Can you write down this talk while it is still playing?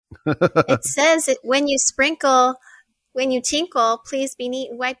It says when you sprinkle, when you tinkle, please be neat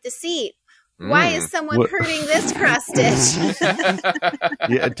and wipe the seat. Why is someone hurting this cross stitch?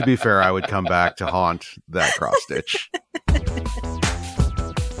 Yeah, to be fair, I would come back to haunt that cross stitch.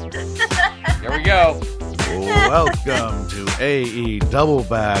 Here we go. Welcome to AE Double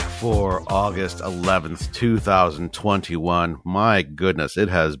Back for August 11th, 2021. My goodness, it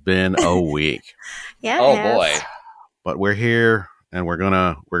has been a week. Yeah. Oh boy. But we're here and we're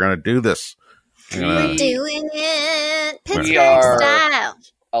gonna do this. We're doing it Pittsburgh We are style.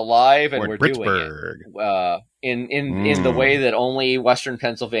 Alive, and We're we're in doing Pittsburgh. it in the way that only Western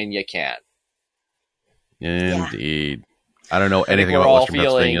Pennsylvania can. Indeed. I don't know I think anything we're about all Western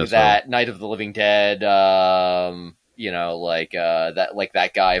feeling Pennsylvania. that Night of the Living Dead, that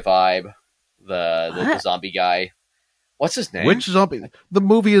guy vibe, the zombie guy. What's his name? Which zombie? The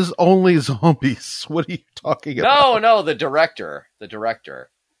movie is only zombies. What are you talking about? No, the director. I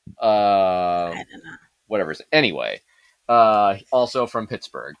don't know. Whatever. Anyway, also from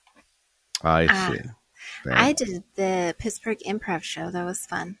Pittsburgh. I see. I did the Pittsburgh Improv show. That was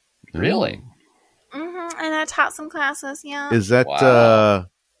fun. Really? And I taught some classes. Yeah. Is that Wow.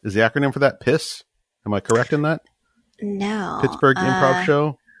 is the acronym for that PISS? Am I correct in that? No. Pittsburgh Improv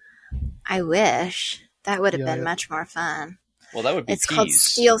Show? I wish. That would have Yeah, been yeah. much more fun. Well, that would be It's called Peas.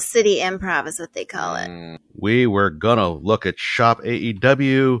 Steel City Improv is what they call it. We were gonna look at Shop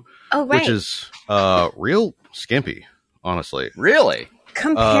AEW, Oh, right. which is real skimpy, honestly. Really?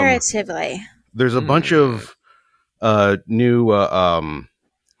 Comparatively. There's a bunch of new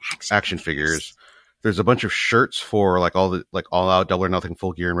action figures. There's a bunch of shirts for all out Double or Nothing,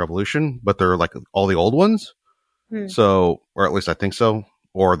 Full Gear, and Revolution, but they're like all the old ones. So, or at least I think so,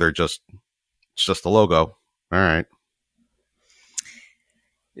 or it's just the logo. All right.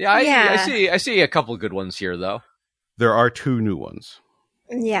 Yeah, Yeah. I see a couple good ones here, though. There are two new ones.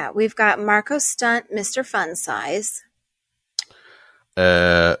 Yeah, we've got Marco Stunt, Mr. Fun Size.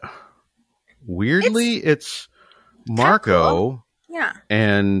 Weirdly, it's Marco Yeah.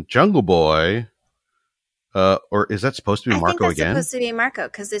 and Jungle Boy. Or is that supposed to be I Marco think that's again? supposed to be Marco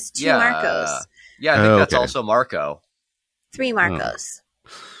because it's two Yeah. Marcos. Yeah, I think that's Okay. also Marco. Three Marcos.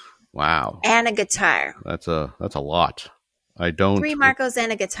 Wow, And a guitar. that's a lot. I don't. Three Marcos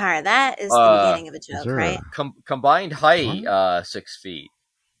and a guitar. That is the beginning of a joke, there right? Combined height, 6 feet.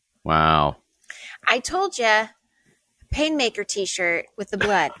 Wow. I told you, Painmaker t-shirt with the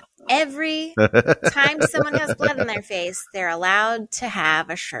blood. Every time someone has blood on their face, they're allowed to have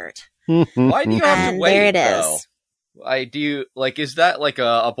a shirt. Why do you have to And wait? there it though? is. Is that like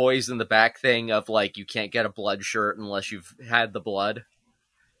a boys in the back thing of like you can't get a blood shirt unless you've had the blood?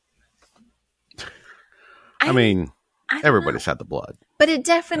 I mean, I don't everybody's know. had the blood. But it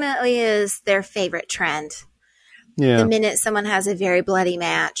definitely is their favorite trend. Yeah. The minute someone has a very bloody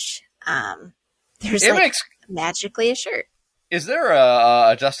match, there's It like makes. magically a shirt. Is there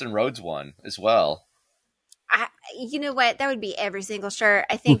a Dustin Rhodes one as well? You know what? That would be every single shirt.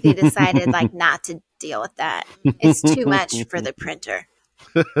 I think they decided not to deal with that. It's too much for the printer.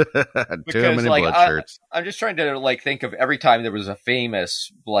 Too Because many like blood shirts. I'm just trying to think of every time there was a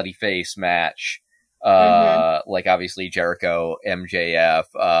famous bloody face match. Like obviously Jericho, MJF,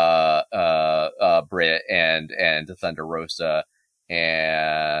 Britt, and Thunder Rosa,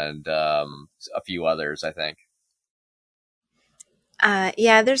 and a few others, I think.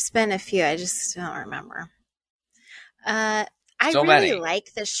 Yeah, there's been a few. I just don't remember. I So really many.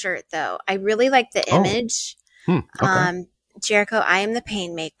 like the shirt, though. I really like the image. Okay. Jericho, I am the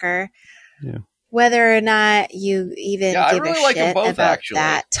Painmaker. Yeah. Whether or not you even Yeah, I give really a like them shit both, about actually.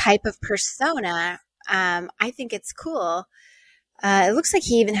 that type of persona, I think it's cool. It looks like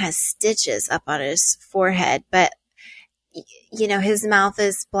he even has stitches up on his forehead, but his mouth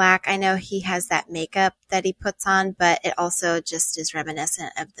is black. I know he has that makeup that he puts on, but it also just is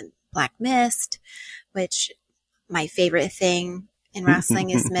reminiscent of the Black Mist, which my favorite thing in wrestling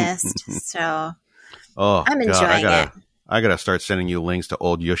is Mist. So I'm enjoying it. I gotta start sending you links to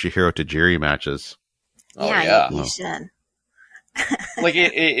old Yoshihiro Tajiri matches. Oh, yeah, you should. Like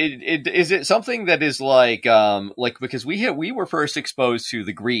is it something that is like because we were first exposed to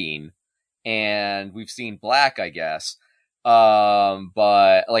the green and we've seen black, I guess. But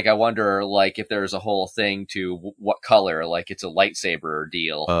I wonder if there's a whole thing to what color, it's a lightsaber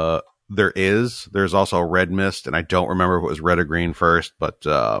deal. There's also Red Mist, and I don't remember if it was red or green first, but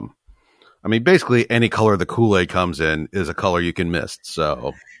I mean, basically any color the Kool-Aid comes in is a color you can mist.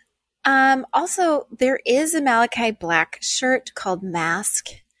 So, also there is a Malachi Black shirt called Mask,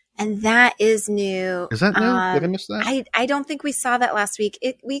 and that is new. is that new? Did I miss that? I don't think we saw that last week.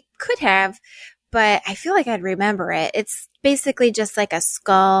 We could have, but I feel like I'd remember it. It's basically just like a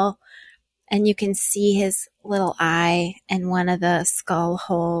skull, and you can see his little eye in one of the skull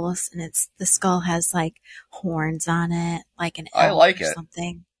holes, and the skull has like horns on it, like an elk like or it.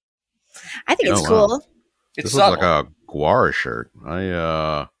 something. I think it's wow. cool. It's This subtle. looks like a Guara shirt.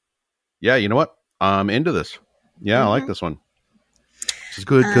 Yeah, you know what? I'm into this. Yeah, I like this one. This is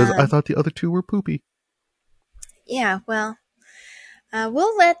good because I thought the other two were poopy. Yeah, well,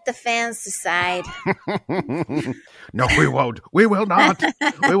 we'll let the fans decide. No, we won't. We will not.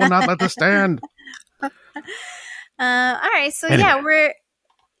 We will not let this stand. All right, so Anyway. yeah, we're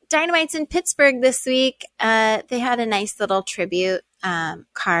Dynamite's in Pittsburgh this week. They had a nice little tribute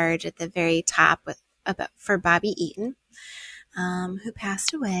card at the very top for Bobby Eaton, who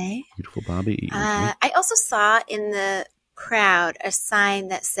passed away. Beautiful Bobby Eaton. I also saw in the crowd a sign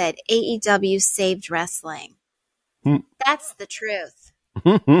that said AEW saved wrestling. That's the truth.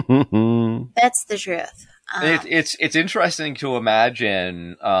 That's the truth. It's interesting to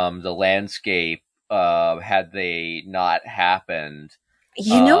imagine the landscape had they not happened.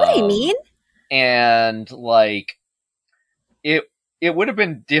 You know what I mean? And like it would have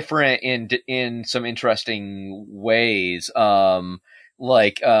been different in some interesting ways. In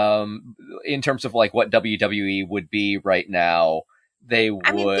terms of like what WWE would be right now, they would.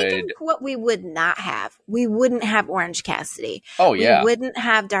 I mean, think of what we would not have. We wouldn't have Orange Cassidy. Oh yeah. We wouldn't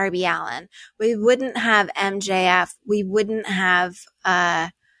have Darby Allin. We wouldn't have MJF. We wouldn't have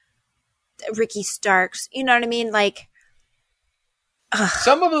Ricky Starks. You know what I mean? Like,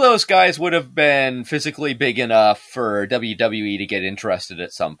 some of those guys would have been physically big enough for WWE to get interested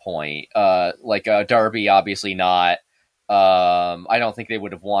at some point. Darby, obviously not. I don't think they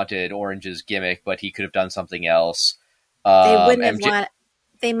would have wanted Orange's gimmick, but he could have done something else. They wouldn't have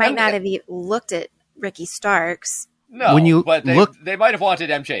They might not have looked at Ricky Starks. No, they might have wanted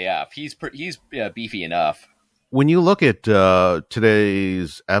MJF. He's beefy enough. When you look at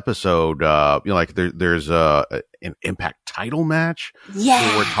today's episode, there's an Impact title match. Yeah,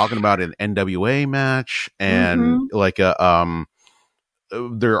 where we're talking about an NWA match, and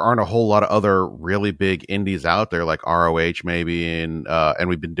there aren't a whole lot of other really big indies out there, like ROH maybe, and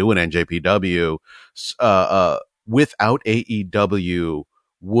we've been doing NJPW. Without AEW,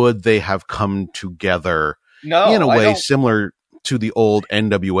 would they have come together in a way similar to the old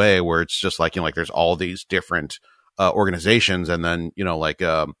NWA, where it's just like, there's all these different organizations, and then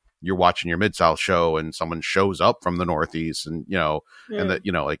you're watching your Mid-South show and someone shows up from the Northeast, and and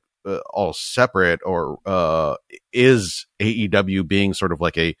that all separate, or is AEW being sort of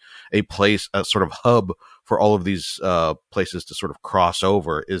like a place, a sort of hub for all of these places to sort of cross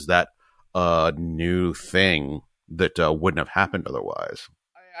over? Is that a new thing that wouldn't have happened otherwise?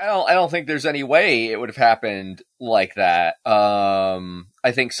 I don't think there's any way it would have happened like that.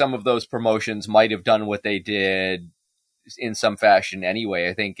 I think some of those promotions might have done what they did in some fashion anyway.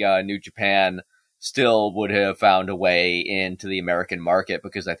 I think New Japan still would have found a way into the American market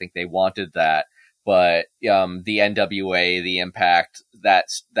because I think they wanted that. But the NWA, the Impact, that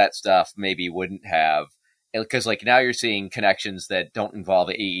stuff maybe wouldn't have. Because now you're seeing connections that don't involve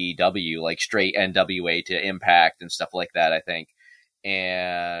AEW, like straight NWA to Impact and stuff like that, I think.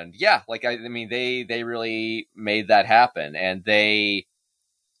 And yeah, they really made that happen, and they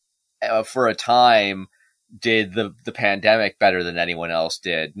for a time did the pandemic better than anyone else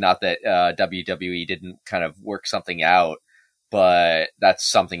did. Not that WWE didn't kind of work something out, but that's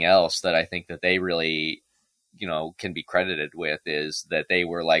something else that I think that they really can be credited with, is that they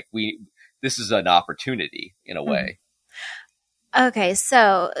were like, this is an opportunity in a way. Okay,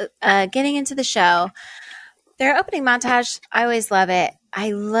 so getting into the show. Their opening montage, I always love it.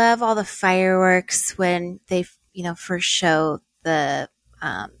 I love all the fireworks when they, first show the,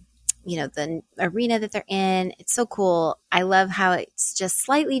 the arena that they're in. It's so cool. I love how it's just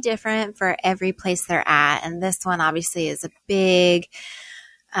slightly different for every place they're at. And this one obviously is a big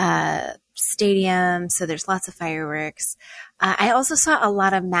stadium, so there's lots of fireworks. I also saw a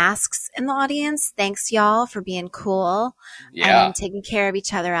lot of masks in the audience. Thanks, y'all, for being cool and taking care of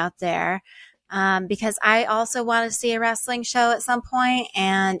each other out there. Because I also want to see a wrestling show at some point,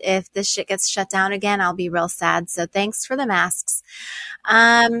 and if this shit gets shut down again, I'll be real sad. So thanks for the masks.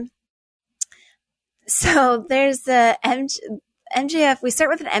 So there's the MJF. We start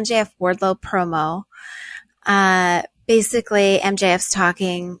with an MJF Wardlow promo. Basically, MJF's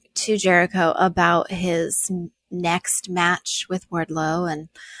talking to Jericho about his next match with Wardlow and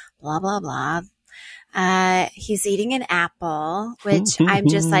blah, blah, blah. He's eating an apple, which I'm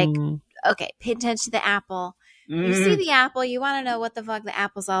just like, okay, pay attention to the apple. You see the apple, you want to know what the fuck the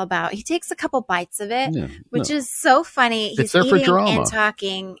apple's all about. He takes a couple bites of it, which is so funny. He's there for eating drama. and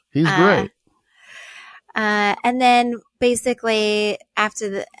talking. He's great. And then basically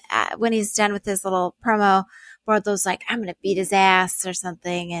after when he's done with his little promo, Wardlow's like, I'm going to beat his ass or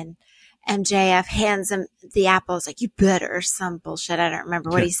something. And MJF hands him the apple. It's like, you better, or some bullshit. I don't remember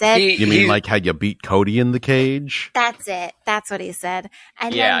what he said. You mean like how you beat Cody in the cage? That's it. That's what he said.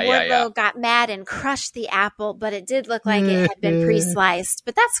 And then Wardlow got mad and crushed the apple, but it did look like it had been pre-sliced.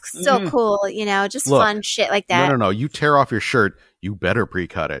 But that's still cool, just fun shit like that. No. You tear off your shirt, you better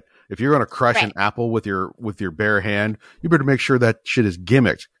pre-cut it. If you're going to crush an apple with your bare hand, you better make sure that shit is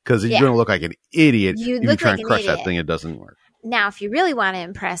gimmicked, because you're going to look like an idiot if you try and crush that thing. It doesn't work. Now, if you really want to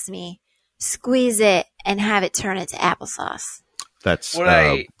impress me, squeeze it and have it turn into applesauce. That's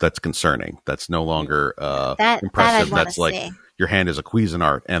concerning. That's no longer impressive. That's like your hand is a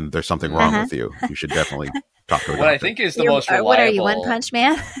Cuisinart and there's something wrong with you. You should definitely talk to a doctor. What I think is the most reliable. What are you, One Punch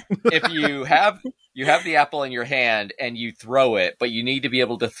Man? If you have the apple in your hand and you throw it, but you need to be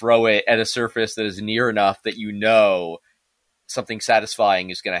able to throw it at a surface that is near enough that something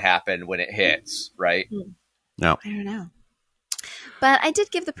satisfying is going to happen when it hits, right? No. I don't know. But I did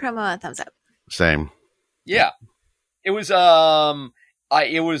give the promo a thumbs up. Same. Yeah. It was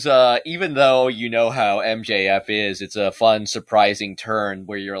even though you know how MJF is, it's a fun, surprising turn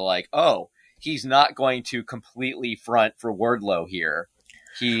where you're like, oh, he's not going to completely front for Wardlow here.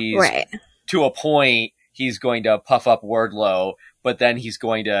 He's to a point, he's going to puff up Wardlow, but then he's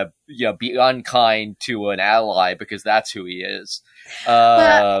going to be unkind to an ally because that's who he is.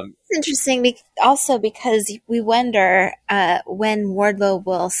 It's interesting also because we wonder when Wardlow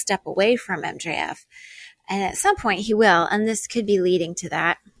will step away from MJF. And at some point he will, and this could be leading to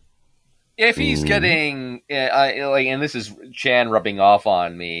that. If he's getting, and this is Chan rubbing off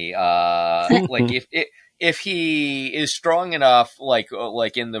on me, if he is strong enough, like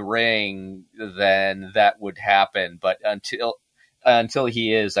in the ring, then that would happen. But until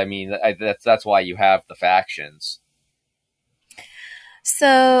he is, I mean, that's why you have the factions.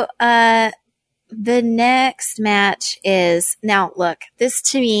 So, the next match is, now look, this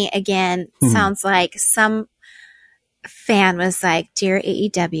to me again sounds like some fan was like, dear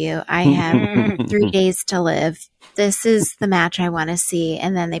AEW, I have 3 days to live. This is the match I want to see.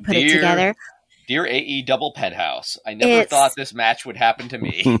 And then they put it together. Dear AE Double Penthouse, I never thought this match would happen to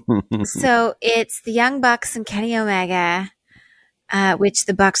me. So it's the Young Bucks and Kenny Omega, which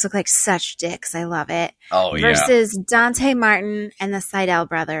the Bucks look like such dicks. I love it. Oh, yeah. Versus Dante Martin and the Sydal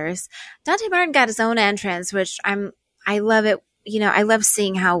brothers. Dante Martin got his own entrance, which I love it. I love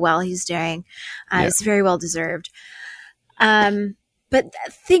seeing how well he's doing. It's very well deserved. But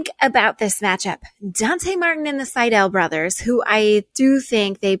think about this matchup. Dante Martin and the Sydal brothers, who I do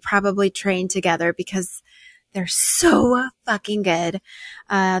think they probably trained together because they're so fucking good,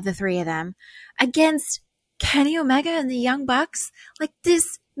 the three of them, against Kenny Omega and the Young Bucks. Like,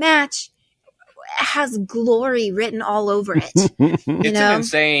 this match has glory written all over it. It's an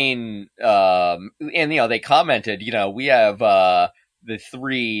insane, and they commented, we have, the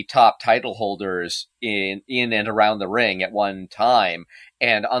three top title holders in and around the ring at one time.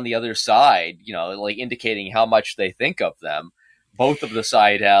 And on the other side, indicating how much they think of them, both of the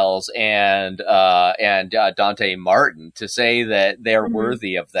Sydals and Dante Martin, to say that they're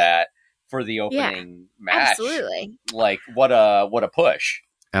worthy of that for the opening match. Absolutely. Like, what a push.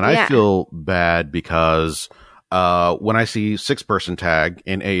 And I feel bad because, when I see 6-person tag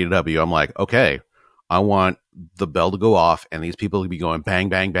in AEW, I'm like, okay, I want the bell to go off and these people to be going bang,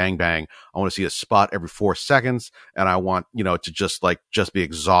 bang, bang, bang. I want to see a spot every 4 seconds. And I want, to just be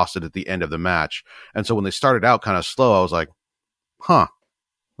exhausted at the end of the match. And so when they started out kind of slow, I was like,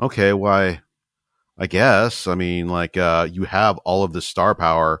 okay, why? I guess. I mean, you have all of the star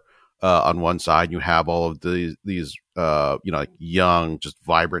power, on one side, you have all of these, young, just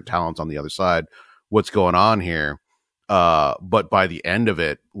vibrant talents on the other side. What's going on here? But by the end of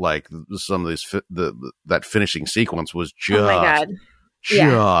it, some of these, that finishing sequence was just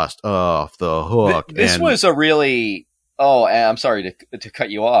off the hook. This was a really, I'm sorry to cut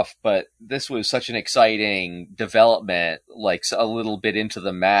you off, but this was such an exciting development, a little bit into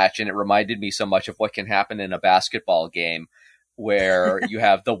the match. And it reminded me so much of what can happen in a basketball game, where you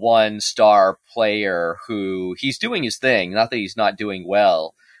have the one star player who he's doing his thing. Not that he's not doing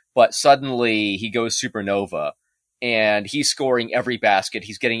well, but suddenly he goes supernova. And he's scoring every basket.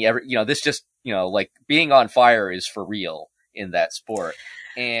 He's getting this just, being on fire is for real in that sport.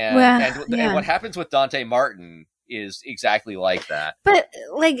 And what happens with Dante Martin is exactly like that. But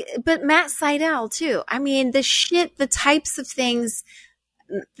Matt Sydal too. I mean, the types of things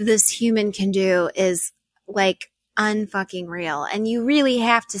this human can do is unfucking real. And you really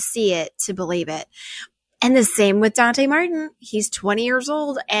have to see it to believe it. And the same with Dante Martin. He's 20 years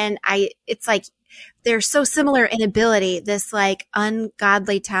old. And it's like, they're so similar in ability, this like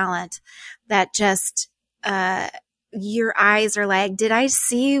ungodly talent that just, your eyes are like, did I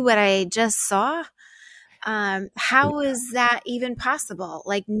see what I just saw? How is that even possible?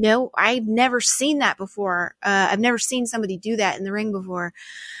 Like, no, I've never seen that before. I've never seen somebody do that in the ring before.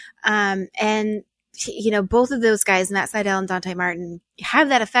 And you know, both of those guys, Matt Sydal and Dante Martin, have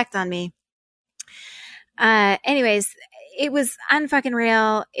that effect on me. Anyways, it was unfucking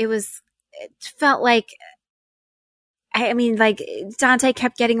real. It felt like, I mean, like Dante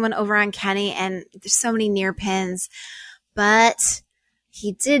kept getting one over on Kenny, and there's so many near pins, but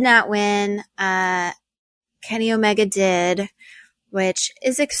he did not win. Kenny Omega did, which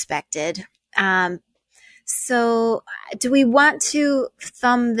is expected. So do we want to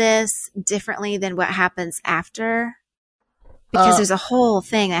thumb this differently than what happens after? Because there's a whole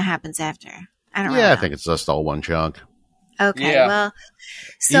thing that happens after. I don't know. Yeah, I think it's just all one chunk. Okay, Yeah. well,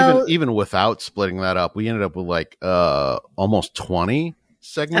 so even without splitting that up, we ended up with like almost 20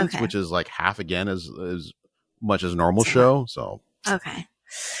 segments, Okay. which is like half again as much as a normal show. So okay,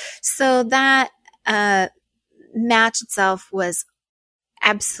 so that match itself was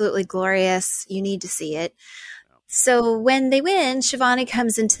absolutely glorious. You need to see it. So when they win, Shivani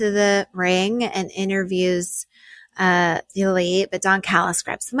comes into the ring and interviews the Elite, but Don Callis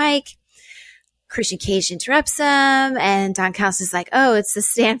grabs the mic. Christian Cage interrupts him, and Don Callis is like, oh, it's the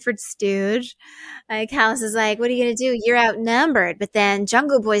Stanford Stooge. Callis is like, what are you going to do? You're outnumbered. But then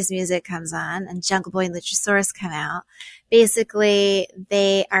Jungle Boy's music comes on, and Jungle Boy and Luchasaurus come out. Basically,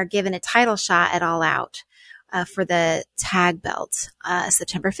 they are given a title shot at All Out for the tag belt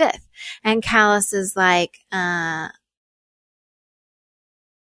September 5th. And Callis is like,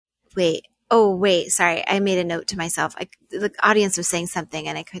 wait. Oh, wait. Sorry. I made a note to myself. The audience was saying something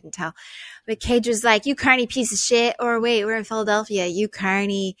and I couldn't tell. But Cage was like, you carny piece of shit. Or wait, we're in Philadelphia. You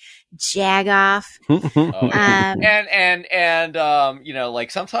carny jagoff. Oh, yeah. And you know, like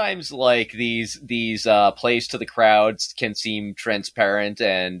sometimes like these plays to the crowds can seem transparent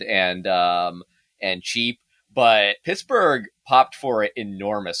and cheap, but Pittsburgh popped for it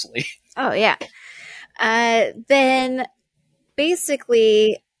enormously. Oh, yeah. Then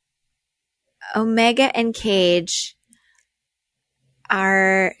basically Omega and Cage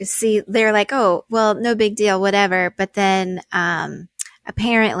they're like, oh, well, no big deal, whatever. But then,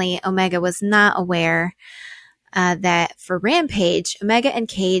 apparently Omega was not aware, that for Rampage, Omega and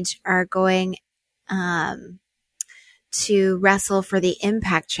Cage are going, to wrestle for the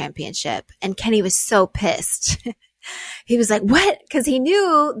Impact Championship. And Kenny was so pissed. He was like, what? Cause he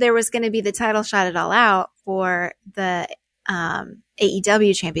knew there was going to be the title shot at All Out for the,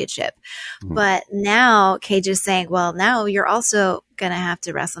 AEW championship. But now Cage is saying, well, now you're also going to have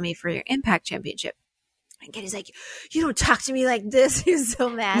to wrestle me for your Impact Championship. And Kenny's like, you don't talk to me like this. He's so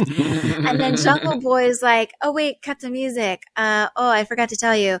mad. And then Jungle Boy is like, oh, wait, cut the music. Oh, I forgot to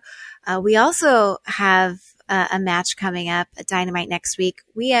tell you. We also have a match coming up at Dynamite next week.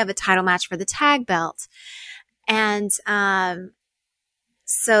 We have a title match for the tag belt. And,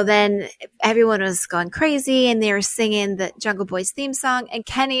 so then everyone was going crazy and they were singing the Jungle Boys theme song. And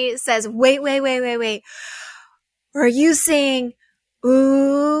Kenny says, wait. Are you saying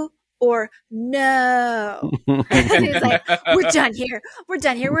ooh or no? And he's like, we're done here.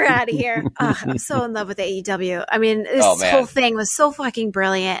 We're out of here. Oh, I'm so in love with AEW. I mean, this whole thing was so fucking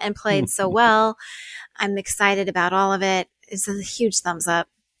brilliant and played so well. I'm excited about all of it. It's a huge thumbs up.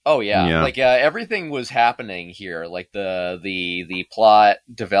 Oh yeah. Like everything was happening here, like the plot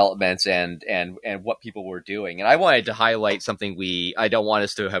developments and what people were doing. And I wanted to highlight something I don't want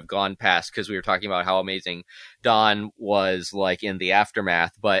us to have gone past, because we were talking about how amazing Don was like in the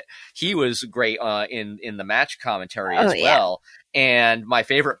aftermath, but he was great in the match commentary as well. And my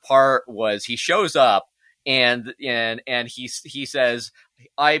favorite part was he shows up and he says,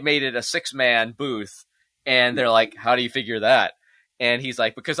 I made it a 6-man booth, and they're like, how do you figure that? And he's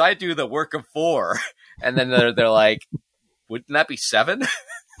like, because I do the work of 4. And then they're like, wouldn't that be 7?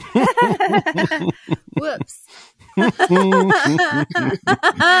 Whoops.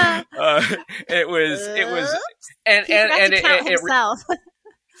 It was, and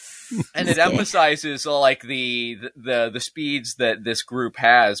it emphasizes like the speeds that this group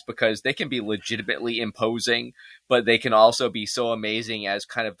has, because they can be legitimately imposing, but they can also be so amazing as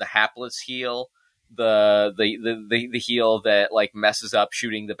kind of the hapless heel. The heel that like messes up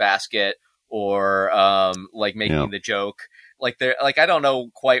shooting the basket or like making the joke. Like they're like, I don't know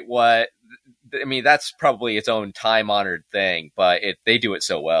quite what, I mean, that's probably its own time honored thing, but they do it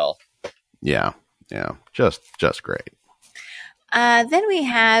so well. Yeah. Just great. Then we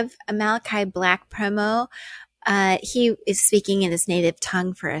have a Malachi Black promo. He is speaking in his native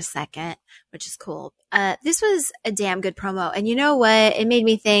tongue for a second, which is cool. This was a damn good promo. And you know what? It made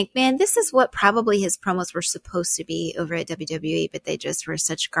me think, man, this is what probably his promos were supposed to be over at WWE, but they just were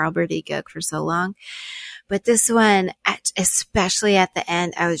such gobbledygook for so long. But this one, especially at the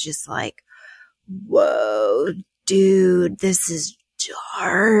end, I was just like, whoa, dude, this is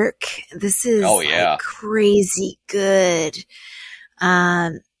dark. This is like crazy good.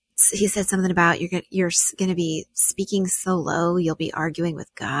 He said something about you're gonna be speaking so low, you'll be arguing with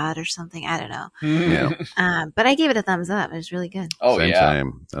God or something. I don't know. Yeah. But I gave it a thumbs up. It was really good. Oh,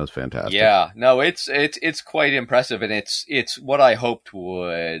 Same. That was fantastic. Yeah. No, it's quite impressive, and it's what I hoped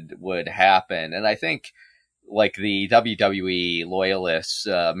would happen. And I think like the WWE loyalists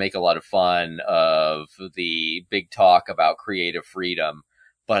make a lot of fun of the big talk about creative freedom,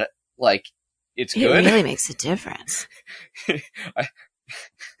 but like it's good. It really makes a difference.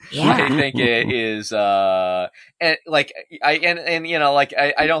 I think it is, and like, you know, like,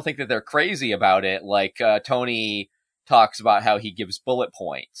 I don't think that they're crazy about it. Like, Tony talks about how he gives bullet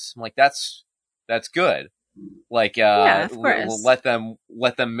points. I'm like, that's good. Like, of course. let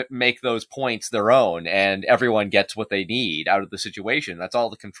them make those points their own, and everyone gets what they need out of the situation. That's all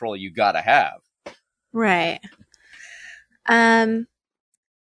the control you gotta have. Right. All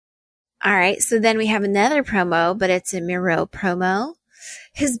right. So then we have another promo, but it's a Miro promo.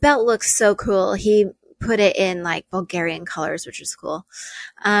 His belt looks so cool. He put it in like Bulgarian colors, which is cool.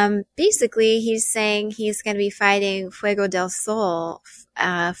 Basically, he's saying he's going to be fighting Fuego del Sol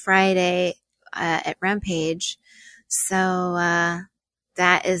Friday at Rampage. So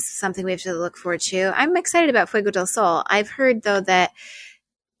that is something we have to look forward to. I'm excited about Fuego del Sol. I've heard, though, that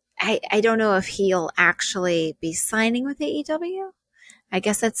I don't know if he'll actually be signing with AEW. I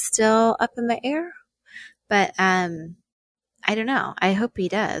guess that's still up in the air. But I don't know. I hope he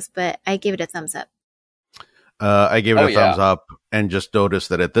does, but I gave it a thumbs up. I gave it a thumbs up and just noticed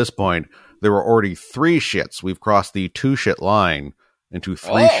that at this point, there were already 3 shits. We've crossed the 2 shit line into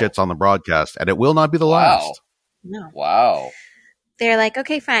 3 shits on the broadcast, and it will not be the last. No. Wow. They're like,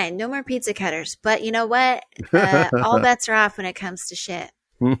 okay, fine. No more pizza cutters. But you know what? All bets are off when it comes to shit.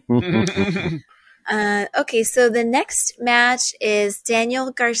 Okay, so the next match is Daniel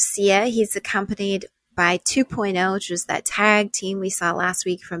Garcia. He's accompanied by 2.0, which was that tag team we saw last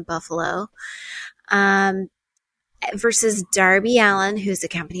week from Buffalo, versus Darby Allin, who's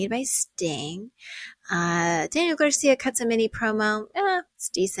accompanied by Sting. Daniel Garcia cuts a mini promo. It's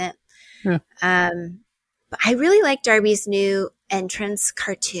decent. Yeah. But I really like Darby's new entrance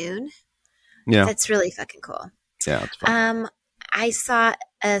cartoon. Yeah. That's really fucking cool. Yeah, it's fun. I saw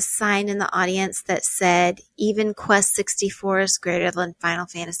a sign in the audience that said, even Quest 64 is greater than Final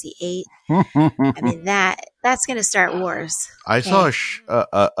Fantasy 8. I mean, that's going to start wars. I saw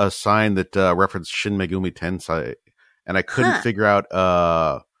a sign that referenced Shin Megumi Tensei, and I couldn't figure out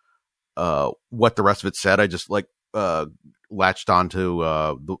what the rest of it said. I just latched onto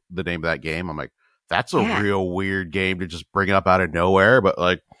the name of that game. I'm like, that's a real weird game to just bring up out of nowhere, but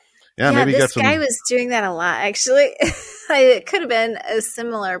like, maybe this guy was doing that a lot, actually. It could have been a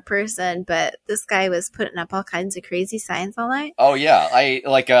similar person, but this guy was putting up all kinds of crazy signs all night. Oh, yeah. I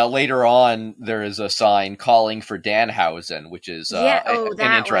like later on, there is a sign calling for Danhausen, which is an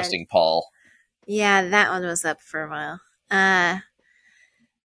interesting pull. Yeah, that one was up for a while.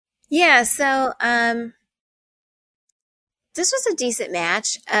 So this was a decent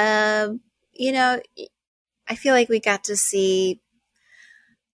match. You know, I feel like we got to see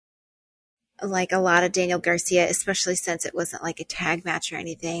like a lot of Daniel Garcia, especially since it wasn't like a tag match or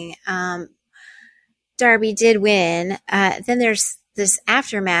anything. Darby did win. Then there's this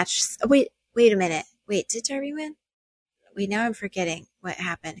after match. Oh, wait a minute. Wait, did Darby win? Wait, now I'm forgetting what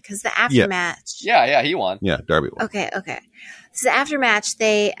happened because the after match. Yeah, he won. Yeah, Darby won. Okay. So the after match,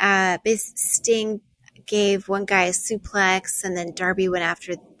 Sting gave one guy a suplex, and then Darby went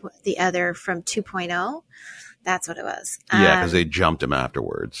after the other from 2.0. That's what it was. Yeah, because they jumped him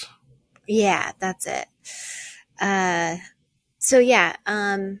afterwards. Yeah, that's it. That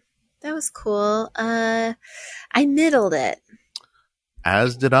was cool. I middled it.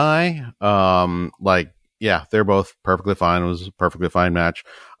 As did I. They're both perfectly fine. It was a perfectly fine match.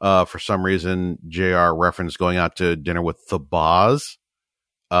 For some reason, JR referenced going out to dinner with the Boz,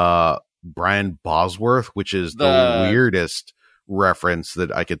 Brian Bosworth, which is the weirdest reference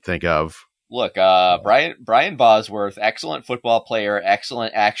that I could think of. Look, Brian Bosworth, excellent football player,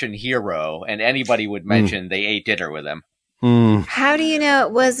 excellent action hero, and anybody would mention they ate dinner with him. How do you know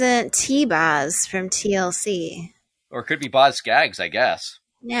it wasn't T-Boz from TLC? Or it could be Boz Scaggs, I guess.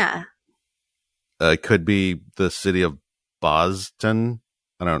 Yeah. It could be the city of Boston.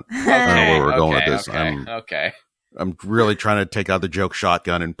 I don't know where we're going with this. Okay. I'm really trying to take out the joke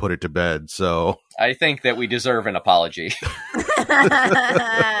shotgun and put it to bed. So I think that we deserve an apology.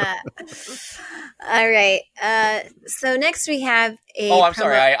 All right. So next we have a. Oh, I'm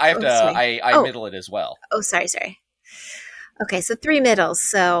sorry. I have to. Sorry. I middle it as well. Oh, sorry. Okay, so 3 middles.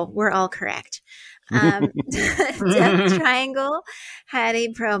 So we're all correct. Death Triangle had a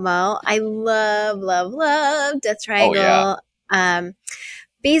promo. I love Death Triangle. Oh, yeah.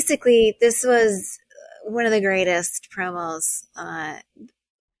 Basically, this was one of the greatest promos.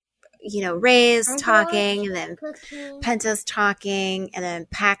 Ray's talking, and then Penta's talking, and then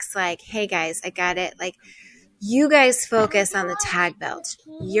Pac's like, "Hey guys, I got it. Like, you guys focus on the tag belt.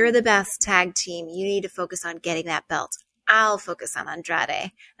 You're the best tag team. You need to focus on getting that belt. I'll focus on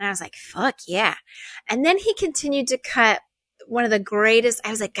Andrade." And I was like, fuck yeah. And then he continued to cut one of the greatest. I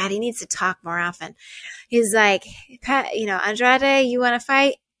was like, God, he needs to talk more often. He's like, Andrade, you want to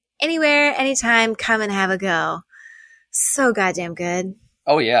fight? Anywhere, anytime, come and have a go. So goddamn good.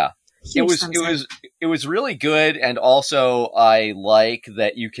 Oh yeah. Huge It was really good, and also I like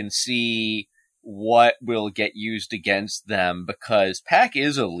that you can see what will get used against them, because Pac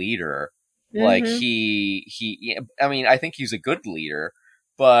is a leader. Mm-hmm. Like I think he's a good leader,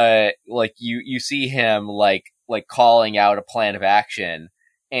 but like you see him like calling out a plan of action,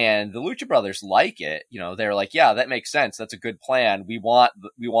 and the Lucha Brothers like it. They're like, yeah, that makes sense. That's a good plan. We want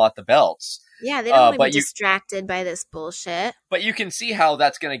the belts. Yeah, they don't want to be distracted by this bullshit. But you can see how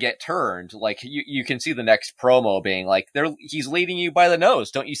that's going to get turned. Like you can see the next promo being like, he's leading you by the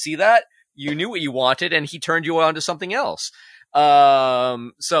nose. Don't you see that? You knew what you wanted, and he turned you on to something else.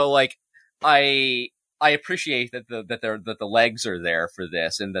 So like, I appreciate that the legs are there for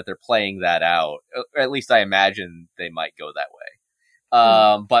this, and that they're playing that out. Or at least I imagine they might go that way.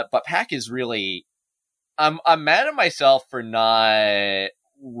 But Pac is really, I'm mad at myself for not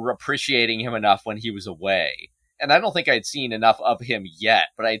appreciating him enough when he was away. And I don't think I'd seen enough of him yet,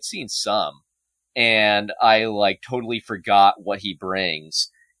 but I'd seen some. And I totally forgot what he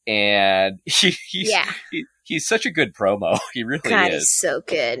brings. And he's such a good promo. He really God, is. He's so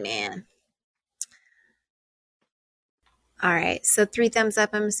good, man. All right. So 3 thumbs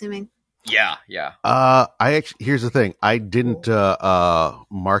up, I'm assuming. Yeah. Here's the thing. I didn't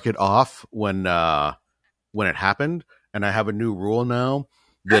mark it off when it happened, and I have a new rule now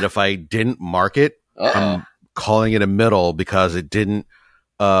that if I didn't mark it, I'm calling it a middle because it didn't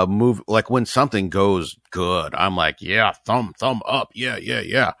move. Like when something goes good, I'm like, yeah, thumb up,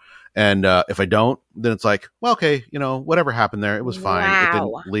 yeah. And if I don't, then it's like, well, okay, whatever happened there, it was fine. Wow. It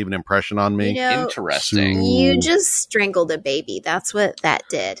didn't leave an impression on me. Interesting. You just strangled a baby. That's what that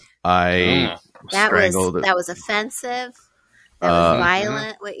did. That was offensive. That was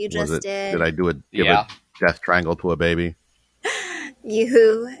violent. What you just did. Did I give a death triangle to a baby?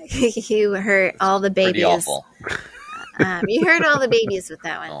 You hurt all the babies. Pretty awful. You hurt all the babies with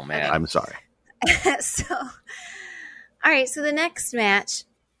that one. Oh man, I'm sorry. So, all right. So the next match,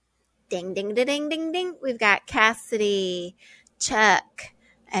 ding, ding, ding, ding, ding. We've got Cassidy, Chuck,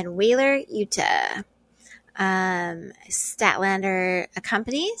 and Wheeler Yuta. Statlander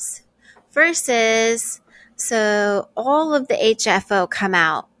accompanies versus. So all of the HFO come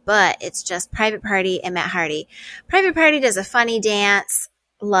out, but it's just Private Party and Matt Hardy. Private Party does a funny dance.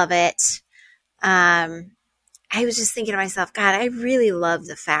 Love it. I was just thinking to myself, God, I really love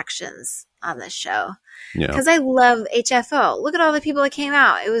the factions on this show. Yeah. Because I love HFO. Look at all the people that came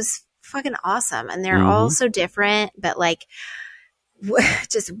out. It was fucking awesome. And they're all so different, but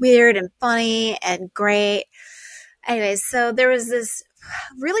just weird and funny and great. Anyways, so there was this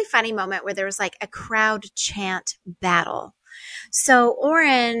really funny moment where there was a crowd chant battle. So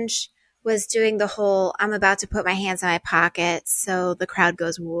Orange was doing the whole, I'm about to put my hands in my pockets. So the crowd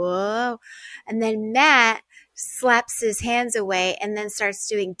goes, whoa. And then Matt slaps his hands away and then starts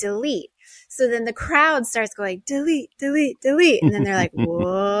doing delete. So then the crowd starts going, delete, delete, delete. And then they're like,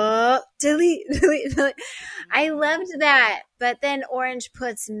 whoa, delete, delete, delete. I loved that. But then Orange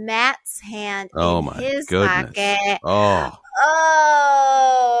puts Matt's hand in his pocket.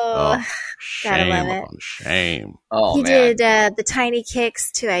 Shame on shame. He did the tiny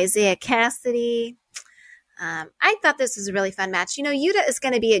kicks to Isaiah Cassidy. I thought this was a really fun match. Yuta is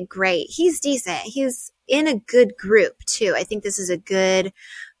going to be he's decent. He's in a good group too. I think this is a good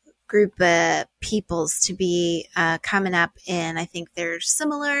group of peoples to be coming up in. I think they're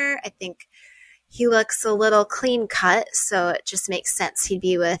similar. I think he looks a little clean cut, so it just makes sense he'd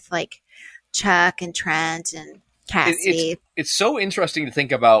be with Chuck and Trent and Cassidy. It's so interesting to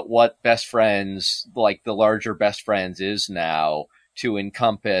think about what Best Friends, the larger Best Friends, is now to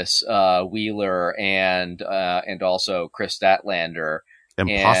encompass Wheeler and also Chris Statlander and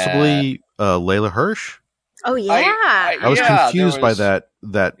possibly Layla Hirsch. Oh yeah. I was yeah, confused there by was-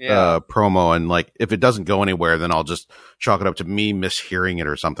 that Yeah. promo, and like if it doesn't go anywhere, then I'll just chalk it up to me mishearing it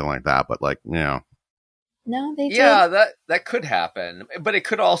or something like that. But like, No, they Yeah, did. that could happen, but it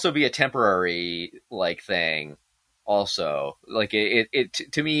could also be a temporary like thing. Also, like it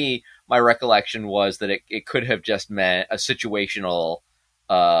to me, my recollection was that it could have just meant a situational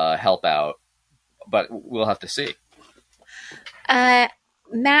help out, but we'll have to see.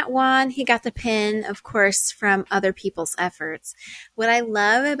 Matt won. He got the pin, of course, from other people's efforts. What I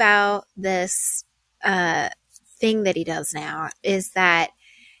love about this thing that he does now is that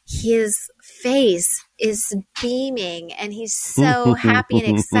his face is beaming and he's so happy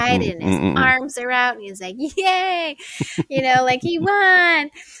and excited and his arms are out and he's like, yay, like he won.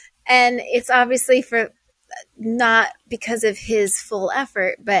 And it's obviously for not because of his full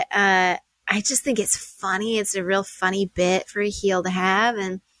effort, but I just think it's funny. It's a real funny bit for a heel to have,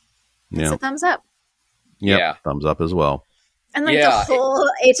 and it's a thumbs up. Yep, Yeah. thumbs up as well. And like Yeah. the whole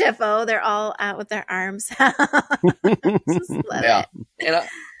HFO, they're all out with their arms out. Just love Yeah, it. and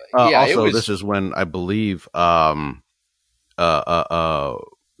Also, it was, this is when I believe Nyla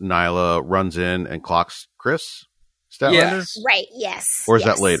runs in and clocks Chris Statlander. Yes. Right, yes. Or is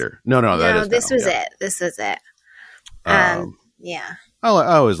yes. that later? No, that is this now, was yeah. it. This was it. Yeah. I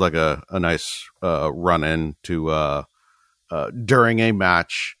always like a nice run in to during a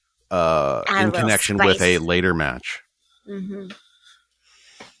match Add a in little connection spice. with a later match. Mm-hmm.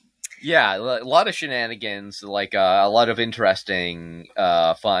 yeah, a lot of shenanigans, like a lot of interesting,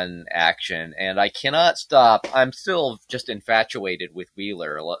 fun action, and I cannot stop. I'm still just infatuated with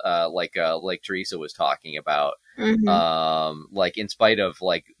Wheeler, like Teresa was talking about. Mm-hmm. Like in spite of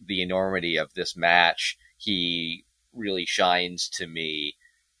like the enormity of this match, he really shines to me.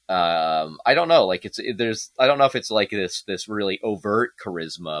 I don't know, like I don't know if it's like this really overt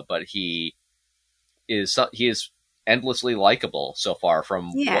charisma, but he is endlessly likable so far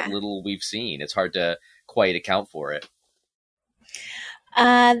from what little we've seen. It's hard to quite account for it.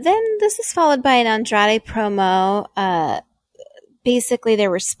 Then this is followed by an Andrade promo. Basically,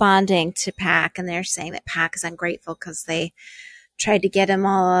 they're responding to Pac, and they're saying that Pac is ungrateful because they tried to get him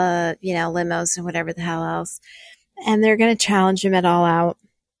all, limos and whatever the hell else. And they're going to challenge him at All Out.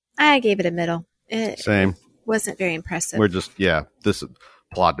 I gave it a middle. Same. Wasn't very impressive. We're just, this is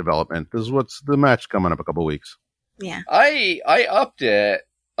plot development. This is what's the match coming up a couple weeks. Yeah. I upped it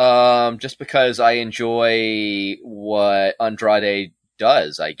just because I enjoy what Andrade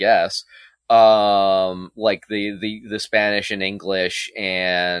does, I guess. Like the Spanish and English,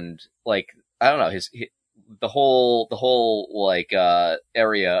 and like I don't know, his the whole like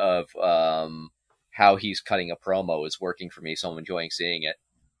area of how he's cutting a promo is working for me, so I'm enjoying seeing it.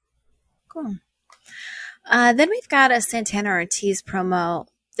 Cool. Then we've got a Santana Ortiz promo.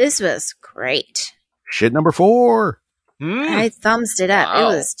 This was great. Shit number 4. I thumbsed it up. Wow.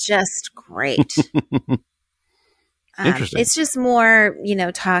 It was just great. Interesting. It's just more,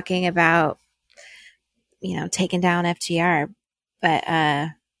 talking about, taking down FTR. But,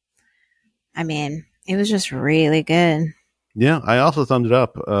 I mean, it was just really good. Yeah, I also thumbed it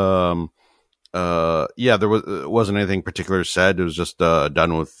up. There wasn't anything particular said. It was just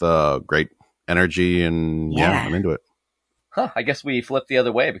done with great energy, and I'm into it. I guess we flipped the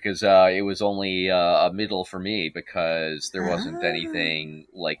other way because it was only a middle for me because there wasn't anything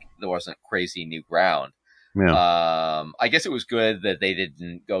there wasn't crazy new ground. Yeah. I guess it was good that they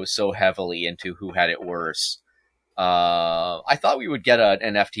didn't go so heavily into who had it worse. I thought we would get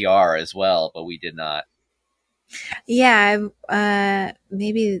an FTR as well, but we did not. Yeah,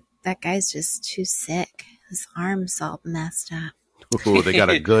 maybe that guy's just too sick. His arm's all messed up. Ooh, they got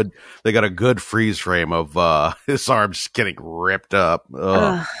a good freeze frame of his arms getting ripped up.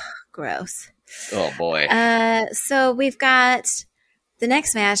 Ugh, gross. Oh boy. So we've got the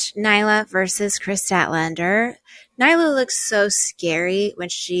next match, Nyla versus Chris Statlander. Nyla looks so scary when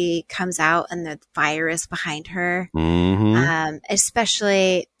she comes out and the fire is behind her. Mm-hmm.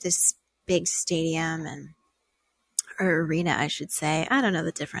 Especially this big stadium or arena, I should say. I don't know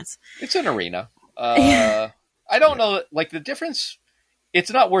the difference. It's an arena. I don't know, the difference. It's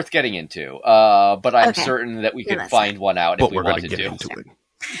not worth getting into, but I'm certain that we could find one out if we wanted to. Into it.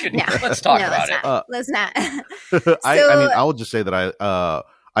 Let's talk about it. Let's not. I mean, I will just say that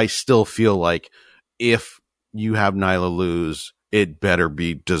I still feel like if you have Nyla lose, it better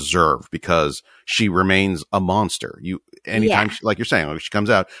be deserved because she remains a monster. Anytime, like you're saying, she comes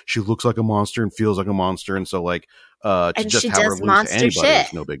out, she looks like a monster and feels like a monster, and so to and just she have her does lose monster to anybody shit.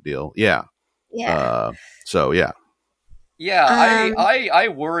 is no big deal. Yeah. Yeah. Yeah, I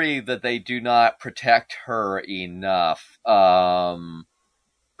worry that they do not protect her enough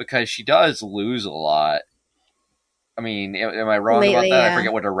because she does lose a lot. I mean, am I wrong Lately, about that? yeah. I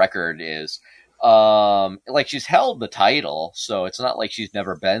forget what her record is. Like she's held the title, so it's not like she's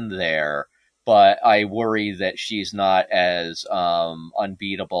never been there. But I worry that she's not as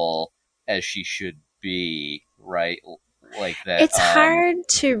unbeatable as she should be, right? Like that. It's hard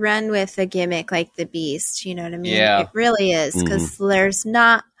to run with a gimmick like the Beast. You know what I mean? Yeah. It really is, because there's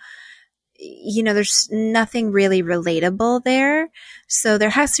not, there's nothing really relatable there. So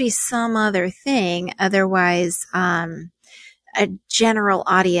there has to be some other thing. Otherwise, a general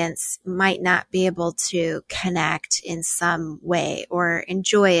audience might not be able to connect in some way or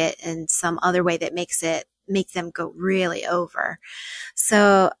enjoy it in some other way that make them go really over.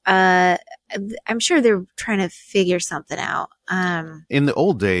 So, I'm sure they're trying to figure something out. In the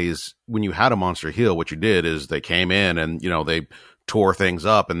old days, when you had a monster heel, what you did is they came in and, they tore things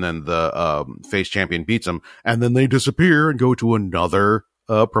up, and then the face champion beats them, and then they disappear and go to another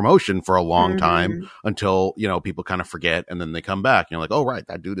promotion for a long time until, people kind of forget, and then they come back and you're like, oh, right,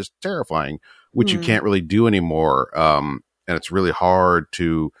 that dude is terrifying, which you can't really do anymore. And it's really hard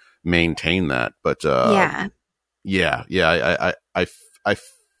to maintain that. But I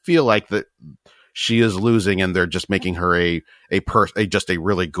feel like that she is losing, and they're just making her just a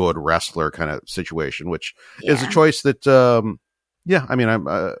really good wrestler kind of situation, which is a choice that, I mean, I'm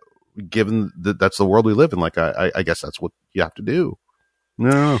given that that's the world we live in. Like, I guess that's what you have to do.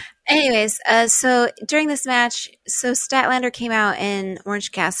 No. Anyways, so during this match, Statlander came out and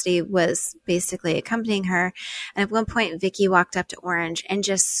Orange Cassidy was basically accompanying her. And at one point, Vicky walked up to Orange and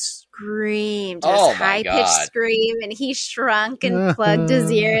just screamed, this high-pitched scream, and he shrunk and plugged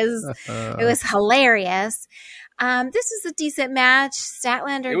his ears. It was hilarious. This was a decent match.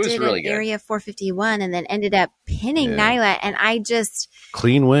 Statlander did really an good Area 451 and then ended up pinning Nyla, and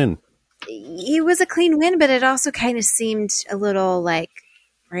clean win. It was a clean win, but it also kind of seemed a little like,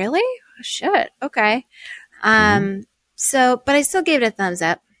 really? Shit. Okay. So, but I still gave it a thumbs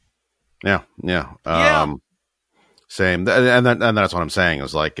up. Yeah. Same. And that's what I'm saying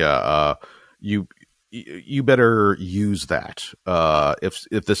is like, you better use that. If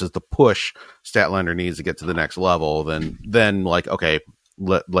this is the push Statlander needs to get to the next level, then like, okay,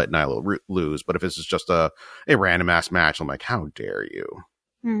 let Nyla lose. But if this is just a random ass match, I'm like, how dare you?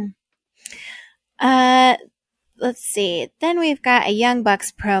 Let's see. Then we've got a Young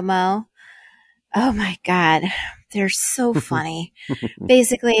Bucks promo. Oh my God. They're so funny.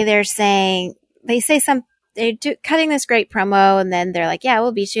 Basically, they're cutting this great promo, and then they're like, yeah,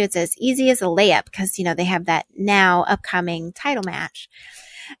 we'll beat you. It's as easy as a layup, because, they have that now upcoming title match.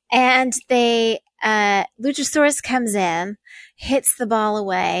 And Luchasaurus comes in, hits the ball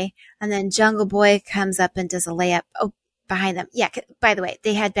away, and then Jungle Boy comes up and does a layup. Oh, behind them. Yeah. By the way,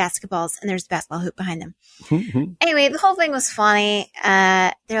 they had basketballs and there's a basketball hoop behind them. Anyway, the whole thing was funny.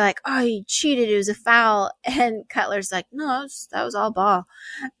 They're like, oh, you cheated. It was a foul. And Cutler's like, no, that was all ball.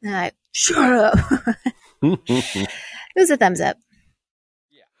 And they're like, shut up. It was a thumbs up.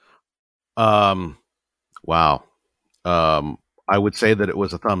 Yeah. Wow. I would say that it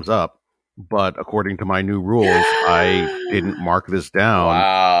was a thumbs up, but according to my new rules, I didn't mark this down.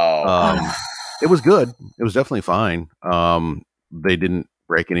 Wow. It was good. It was definitely fine. They didn't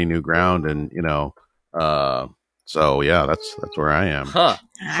break any new ground, and so yeah, that's where I am. All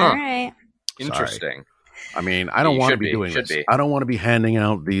right. Interesting. I mean, I don't want to be doing this. I don't want to be handing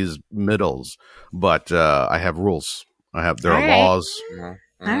out these middles, but I have rules. There are laws. All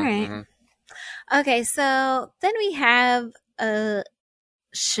right. Okay, so then we have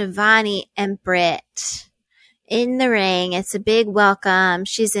Shivani and Britt in the ring. It's a big welcome.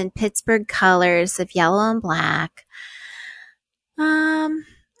 She's in Pittsburgh colors of yellow and black.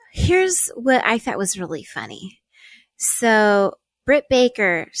 Here's what I thought was really funny. So Britt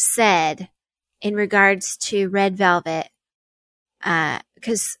Baker said in regards to Red Velvet,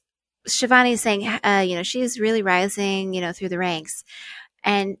 because Shivani is saying, she's really rising, through the ranks.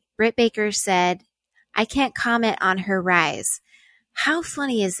 And Britt Baker said, I can't comment on her rise. How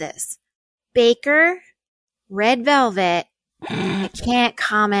funny is this? Baker, Red Velvet, I can't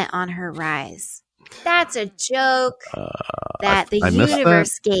comment on her rise. That's a joke that the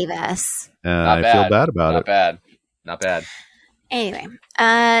universe gave us. I feel bad about it. Not bad. Anyway,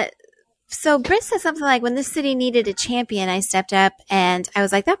 so Britt said something like, when this city needed a champion, I stepped up, and I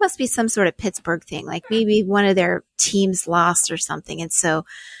was like, that must be some sort of Pittsburgh thing. Like maybe one of their teams lost or something. And so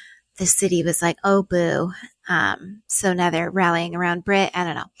the city was like, oh, boo. So now they're rallying around Britt. I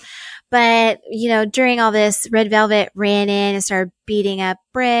don't know. But, during all this, Red Velvet ran in and started beating up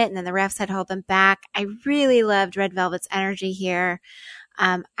Britt, and then the refs had to hold them back. I really loved Red Velvet's energy here.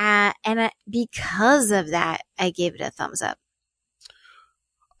 Because of that, I gave it a thumbs up.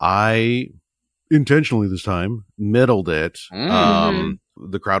 I intentionally this time, middled it. Mm.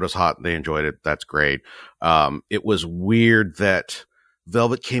 The crowd was hot. They enjoyed it. That's great. It was weird that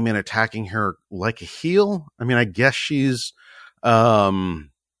Velvet came in attacking her like a heel. I mean, I guess she's allowed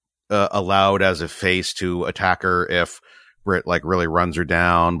as a face to attack her if Britt like really runs her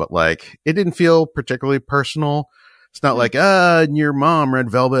down, but like it didn't feel particularly personal. It's not like, your mom, Red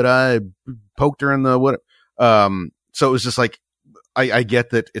Velvet, I poked her in the what. So it was just like, I get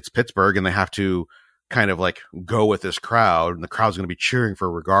that it's Pittsburgh and they have to kind of like go with this crowd and the crowd's going to be cheering for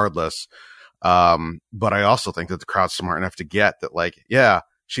her regardless. But I also think that the crowd's smart enough to get that, like, yeah,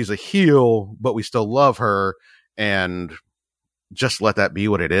 she's a heel, but we still love her, and just let that be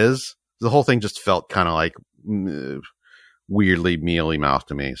what it is. The whole thing just felt kind of like weirdly mealy mouth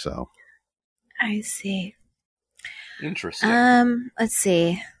to me. So I see. Interesting. Let's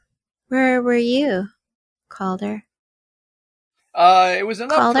see. Where were you, Calder? It was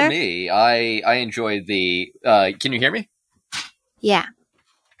enough Calder? for me. I enjoyed the. Can you hear me? Yeah.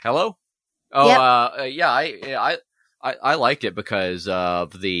 Hello. Oh, Yep. yeah. I liked it because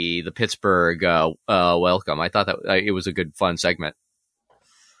of the Pittsburgh welcome. I thought that it was a good, fun segment.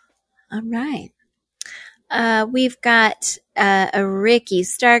 All right. We've got a Ricky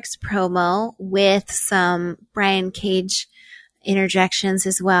Starks promo with some Brian Cage interjections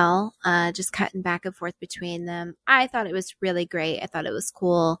as well, just cutting back and forth between them. I thought it was really great. I thought it was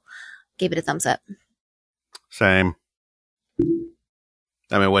cool. Gave it a thumbs up. same.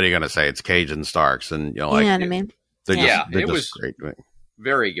 I mean, what are you going to say? It's Cage and Starks, and you know, like, you know what I mean? Yeah, they're it just was great.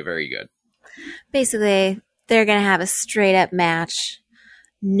 very, very good. Basically, they're going to have a straight up match.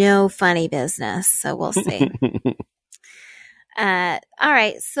 No funny business. So we'll see. All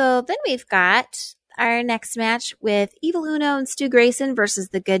right. So then we've got our next match with Evil Uno and Stu Grayson versus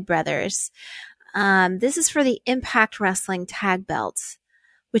the Good Brothers. This is for the Impact Wrestling tag belts,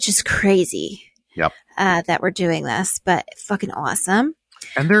 which is crazy. Yep. That we're doing this, but fucking awesome.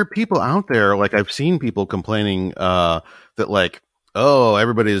 And there are people out there, like I've seen people complaining that like, oh,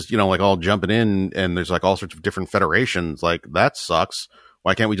 everybody's, you know, like all jumping in and there's like all sorts of different federations. Like, that sucks.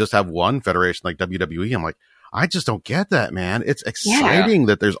 Why can't we just have one federation like WWE? I'm like, I just don't get that, man. It's exciting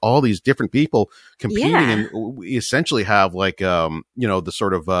that there's all these different people competing, and we essentially have like, you know, the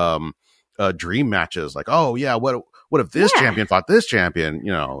sort of dream matches. Like, oh yeah, what if this champion fought this champion?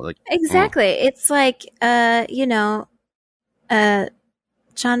 You know, like exactly. It's like, you know,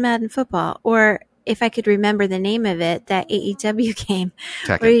 John Madden football, or if I could remember the name of it, that AEW game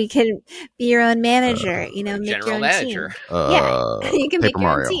Tekken, where you can be your own manager, you know, make General your own manager. team. Yeah, you can make your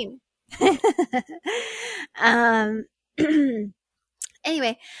Mario. own team.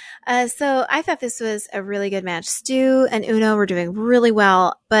 Anyway, so I thought this was a really good match. Stu and Uno were doing really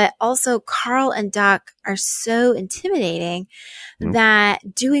well, but also Carl and Doc are so intimidating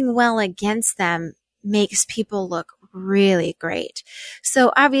that doing well against them makes people look really great.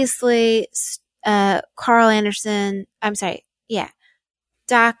 So obviously, Carl Anderson,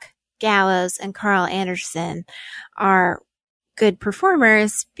 Doc Gallows and Carl Anderson are good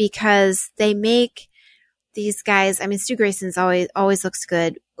performers because they make these guys, I mean, Stu Grayson's always looks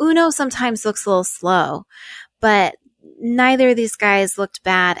good. Uno sometimes looks a little slow, but neither of these guys looked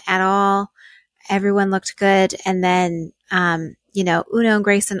bad at all. Everyone looked good. And then, you know, Uno and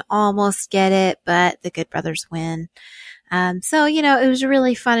Grayson almost get it, but the Good Brothers win. So, you know, it was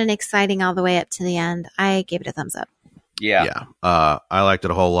really fun and exciting all the way up to the end. I gave it a thumbs up. Yeah. I liked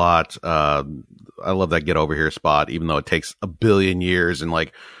it a whole lot. I love that get over here spot, even though it takes a billion years, and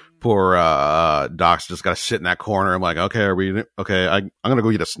like poor Doc's just got to sit in that corner. I'm like, okay, I'm gonna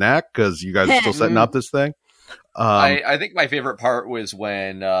go eat a snack because you guys are still setting up this thing. I think my favorite part was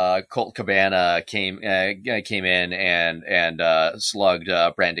when Colt Cabana came in and slugged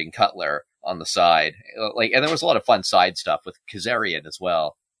Brandon Cutler on the side. Like, and there was a lot of fun side stuff with Kazarian as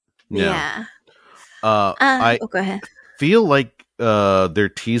well. Yeah. Go ahead. Feel like they're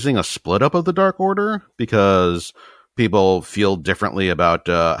teasing a split up of the Dark Order because people feel differently about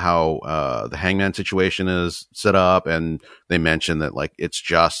how the Hangman situation is set up, and they mention that like it's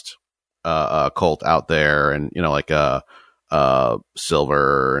just Colt out there, and you know, like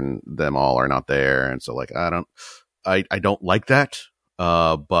Silver and them all are not there, and so like I don't like that,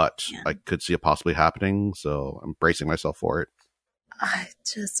 but I could see it possibly happening, so I'm bracing myself for it. I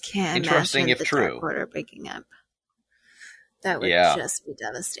just can't Interesting imagine if the true. Dark Order breaking up. That would Yeah. just be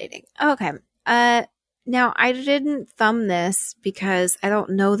devastating. Okay. Now I didn't thumb this because I don't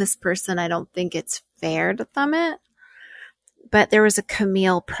know this person. I don't think it's fair to thumb it. But there was a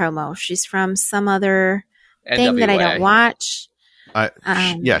Camille promo. She's from some other thing that I don't watch.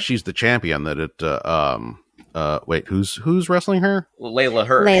 She's the champion that it Wait, who's wrestling her? Layla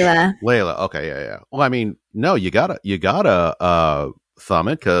Hirsch. Layla. Okay, yeah. Well, I mean, no, you gotta thumb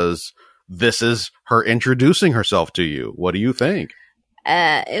it, because this is her introducing herself to you. What do you think?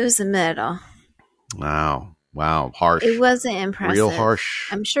 It was a middle. Wow, harsh. It wasn't impressive. Real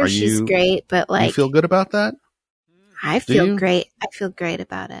harsh. I'm sure she's great, but like, you feel good about that? I feel great. I feel great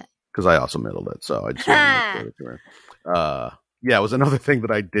about it. Because I also middled it, so I just wanted to give it to her. Yeah, it was another thing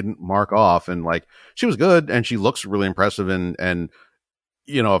that I didn't mark off, and like, she was good, and she looks really impressive, and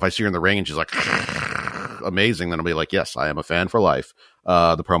you know, if I see her in the ring and she's like amazing, then I'll be like, yes, I am a fan for life.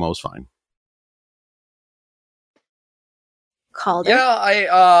 The promo was fine. Called it.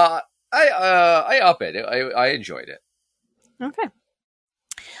 Yeah, I up it. I enjoyed it. Okay.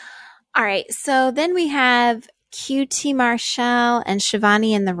 All right. So then we have QT Marshall and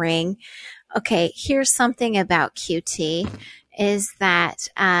Shivani in the ring. Okay. Here's something about QT is that,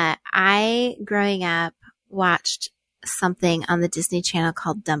 I, growing up, watched something on the Disney Channel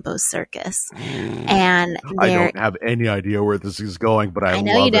called Dumbo Circus. And I don't have any idea where this is going, but I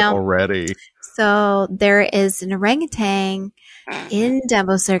know love you don't. it already. So there is an orangutan in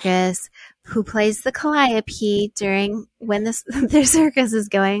Dumbo Circus who plays the calliope during when their circus is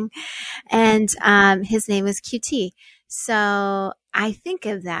going. And his name is QT. So I think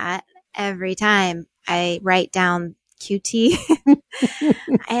of that every time I write down QT.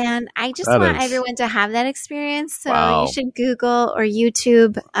 And I just want everyone to have that experience. So you should Google or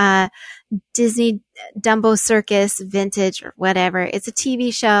YouTube Disney Dumbo Circus Vintage or whatever. It's a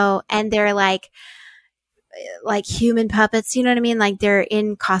TV show, and they're like human puppets. You know what I mean? Like they're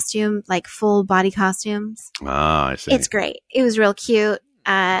in costume, like full body costumes. I see. It's great. It was real cute.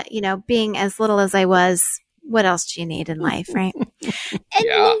 You know, being as little as I was, what else do you need in life, right?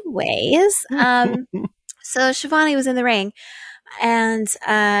 Anyways, so Shivani was in the ring, and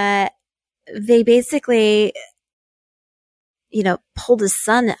they basically, you know, pulled his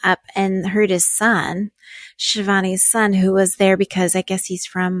son up and hurt his son, Shivani's son, who was there because I guess he's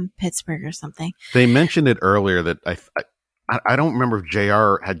from Pittsburgh or something. They mentioned it earlier that I don't remember if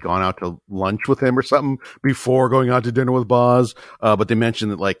JR had gone out to lunch with him or something before going out to dinner with Boz, but they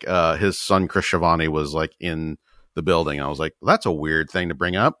mentioned that like his son Chris Shivani was like in the building. I was like, well, that's a weird thing to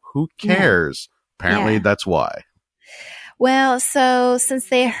bring up. Who cares? Yeah. Apparently that's why. Well, so since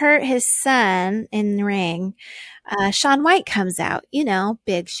they hurt his son in the ring, Shaun White comes out, you know,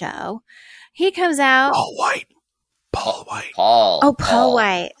 big show. He comes out. Paul White. Oh, Paul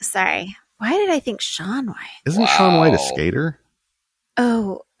White. Sorry. Why did I think Shaun White? Isn't Shaun White a skater?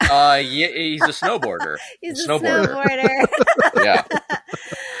 Oh. Yeah, he's a snowboarder. He's a snowboarder. Yeah.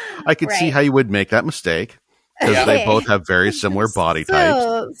 I could see how you would make that mistake. Because they both have very similar body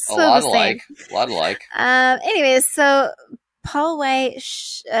types. A lot alike. Anyways, so Paul White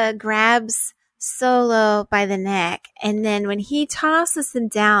grabs Solo by the neck, and then when he tosses him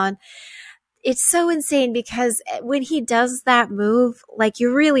down, it's so insane because when he does that move, like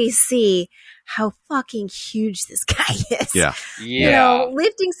you really see how fucking huge this guy is. Yeah. You know,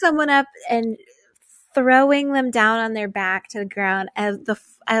 lifting someone up and throwing them down on their back to the ground,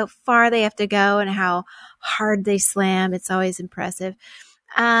 how far they have to go and how hard they slam. It's always impressive.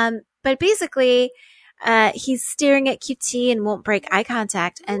 But basically, he's staring at QT and won't break eye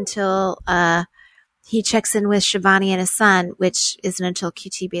contact until he checks in with Shivani and his son, which isn't until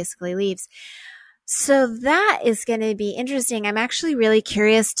QT basically leaves. So that is going to be interesting. I'm actually really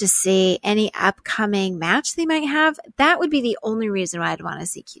curious to see any upcoming match they might have. That would be the only reason why I'd want to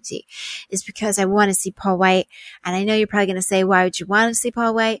see QT, is because I want to see Paul White. And I know you're probably going to say, why would you want to see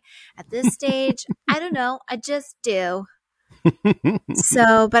Paul White at this stage? I don't know. I just do.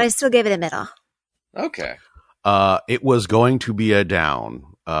 So, but I still gave it a middle. Okay. It was going to be a down,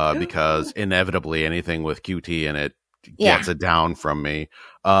 because inevitably anything with QT in it gets a down from me.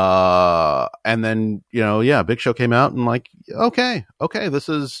 And then, Big Show came out and like, okay, this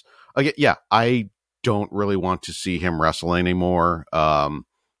is, I don't really want to see him wrestle anymore.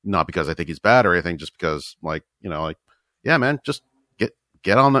 Not because I think he's bad or anything, just because man, just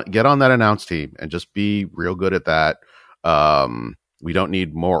get on that announce team and just be real good at that. We don't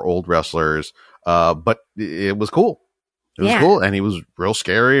need more old wrestlers. But it was cool. It was cool, and he was real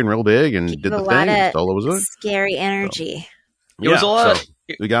scary and real big, and did the thing. Solo was it. Scary energy. It was a lot.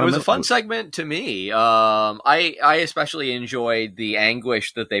 It was a fun segment to me. I especially enjoyed the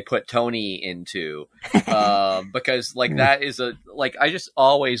anguish that they put Tony into, because that is I just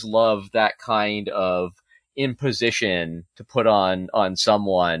always love that kind of imposition to put on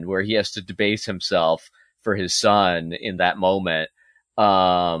someone where he has to debase himself for his son in that moment.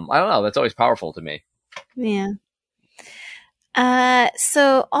 I don't know. That's always powerful to me. Yeah.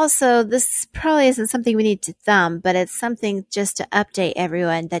 So also this probably isn't something we need to thumb, but it's something just to update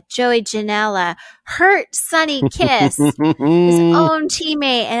everyone that Joey Janela hurt Sonny Kiss, his own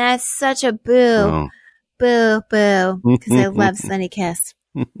teammate, and that's such a boo, boo, because I love Sonny Kiss.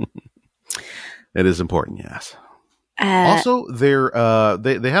 It is important, yes. Also, they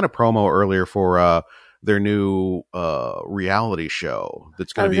had a promo earlier for their new reality show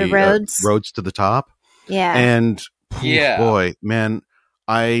that's going to be Roads to the Top. Yeah, and boy, man,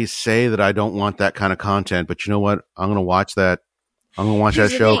 I say that I don't want that kind of content, but you know what? I'm going to watch that. I'm going to watch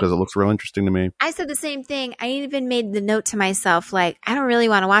that show because it looks real interesting to me. I said the same thing. I even made the note to myself, like, I don't really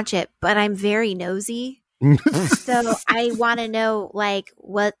want to watch it, but I'm very nosy. So I want to know, like,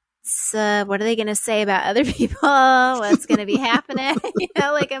 what are they going to say about other people? What's going to be happening? You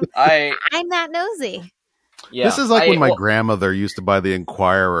know, like I'm that nosy. Yeah, this is like when my grandmother used to buy the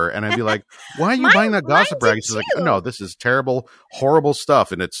Inquirer, and I'd be like, "Why are you buying that gossip rag?" She's like, "Oh, no, this is terrible, horrible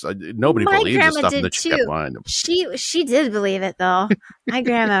stuff," and it's nobody believes the stuff that she kept buying them. She did believe it though. My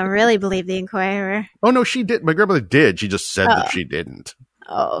grandma really believed the Inquirer. Oh no, she did. My grandmother did. She just said that she didn't.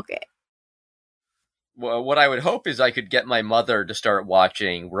 Oh, okay. Well, what I would hope is I could get my mother to start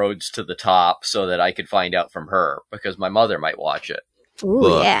watching Roads to the Top so that I could find out from her, because my mother might watch it. Ooh,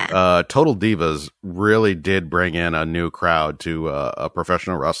 look, yeah. Total Divas really did bring in a new crowd to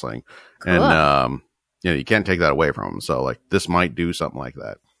professional wrestling, cool. And you can't take that away from them. So, like, this might do something like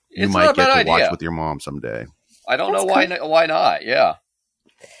that. You might get to watch with your mom someday. I don't know why. Cool. Why not? Yeah.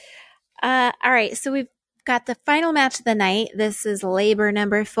 All right, so we've got the final match of the night. This is Labor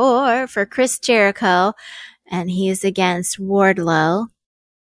number 4 for Chris Jericho, and he's against Wardlow.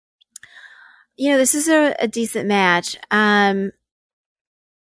 This is a decent match.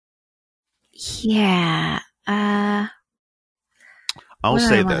 Yeah. I'll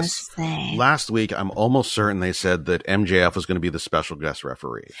say this. Last week, I'm almost certain they said that MJF was going to be the special guest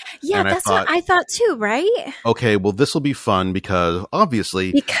referee. Yeah, that's what I thought too, right? Okay, well, this will be fun because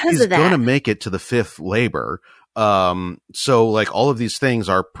obviously he's going to make it to the 5th Labor. So, like, all of these things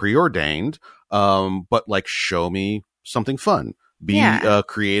are preordained, but, like, show me something fun. Be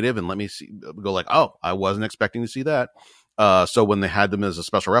creative and let me go like, oh, I wasn't expecting to see that. So when they had them as a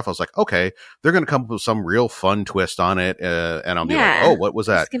special ref, I was like, okay, they're going to come up with some real fun twist on it. And I'll be like, oh, what was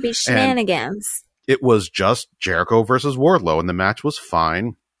that? It's going to be shenanigans. And it was just Jericho versus Wardlow, and the match was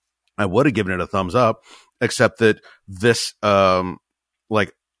fine. I would have given it a thumbs up, except that this,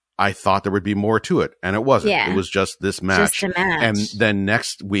 like, I thought there would be more to it, and it wasn't. Yeah. It was just this match. Just a match. And then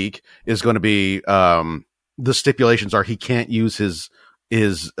next week is going to be, the stipulations are he can't use his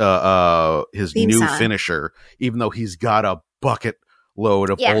new finisher, even though he's got a bucket load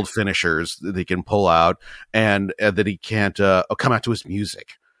of old finishers that he can pull out, and that he can't come out to his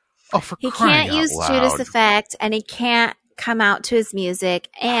music. Oh, he can't use Judas Effect, and he can't come out to his music.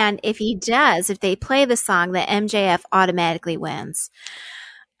 And if he does, if they play the song, the MJF automatically wins.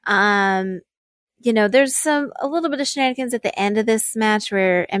 There's a little bit of shenanigans at the end of this match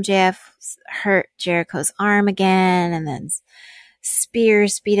where MJF hurt Jericho's arm again, and then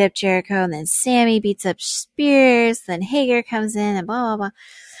Spears beat up Jericho, and then Sammy beats up Spears, then Hager comes in, and blah, blah, blah.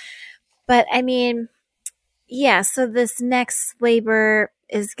 But, I mean, yeah, so this next Labor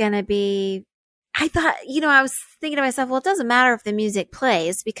is going to be, I thought, I was thinking to myself, well, it doesn't matter if the music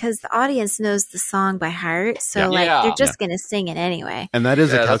plays because the audience knows the song by heart. So, they're just going to sing it anyway. And that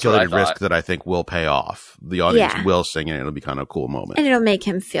is a calculated risk that I think will pay off. The audience will sing it. It'll be kind of a cool moment. And it'll make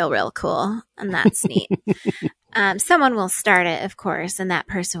him feel real cool. And that's neat. Someone will start it, of course, and that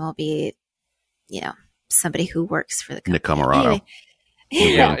person will be, somebody who works for the company. Nick Camarado.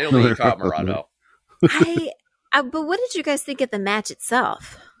 Anyway. Yeah, it'll be Camarado. But what did you guys think of the match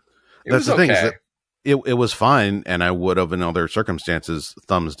itself? That's the thing. Is that it was fine, and I would have, in other circumstances,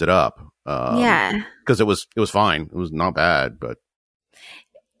 thumbsed it up. Because it was fine. It was not bad, but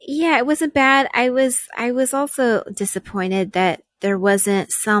yeah, it wasn't bad. I was also disappointed that there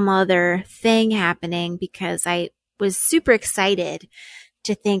wasn't some other thing happening because I was super excited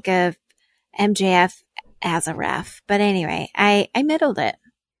to think of MJF as a ref. But anyway, I middled it.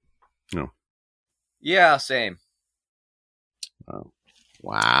 No. Yeah, same. Oh.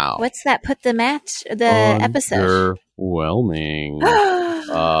 Wow. What's that? Put the match, episode. Underwhelming.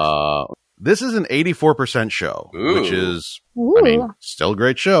 This is an 84% show, which is, I mean, still a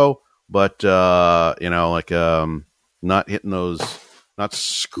great show, but, not hitting those, not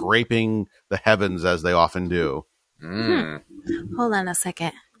scraping the heavens as they often do. Mm. Hold on a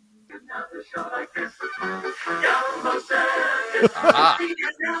second.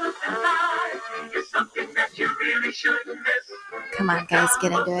 Come on, guys,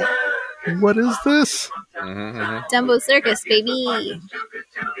 get into it. What is this? Dumbo Circus, baby.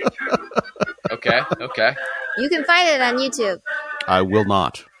 Okay. You can find it on YouTube. I will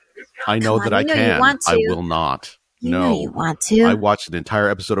not. I know that I can. I will not. You know you want to. I watched an entire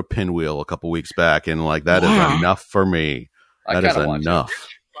episode of Pinwheel a couple weeks back, and like that is enough for me. That is enough.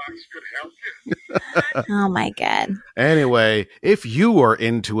 Oh my god. Anyway, if you are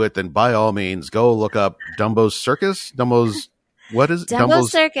into it, then by all means go look up Dumbo's Circus. What is it? Dumbo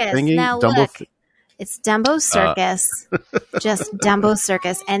Circus. Thingy? Now look, it's Dumbo Circus. Just Dumbo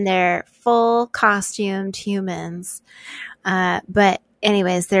Circus, and they're full costumed humans. But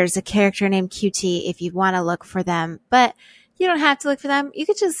anyways, there's a character named QT if you want to look for them, but you don't have to look for them. You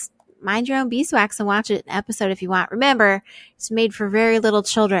could just mind your own beeswax and watch an episode if you want. Remember, it's made for very little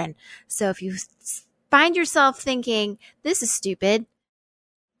children. So if you find yourself thinking, this is stupid,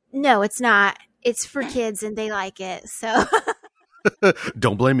 no, it's not. It's for kids and they like it. So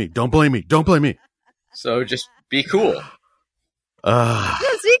don't blame me. Don't blame me. Don't blame me. So just be cool.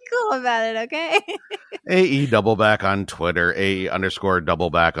 Just be cool about it, okay? AE Doubleback on Twitter,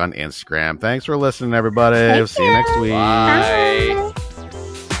 AE_Doubleback on Instagram. Thanks for listening, everybody. See you next week. Bye.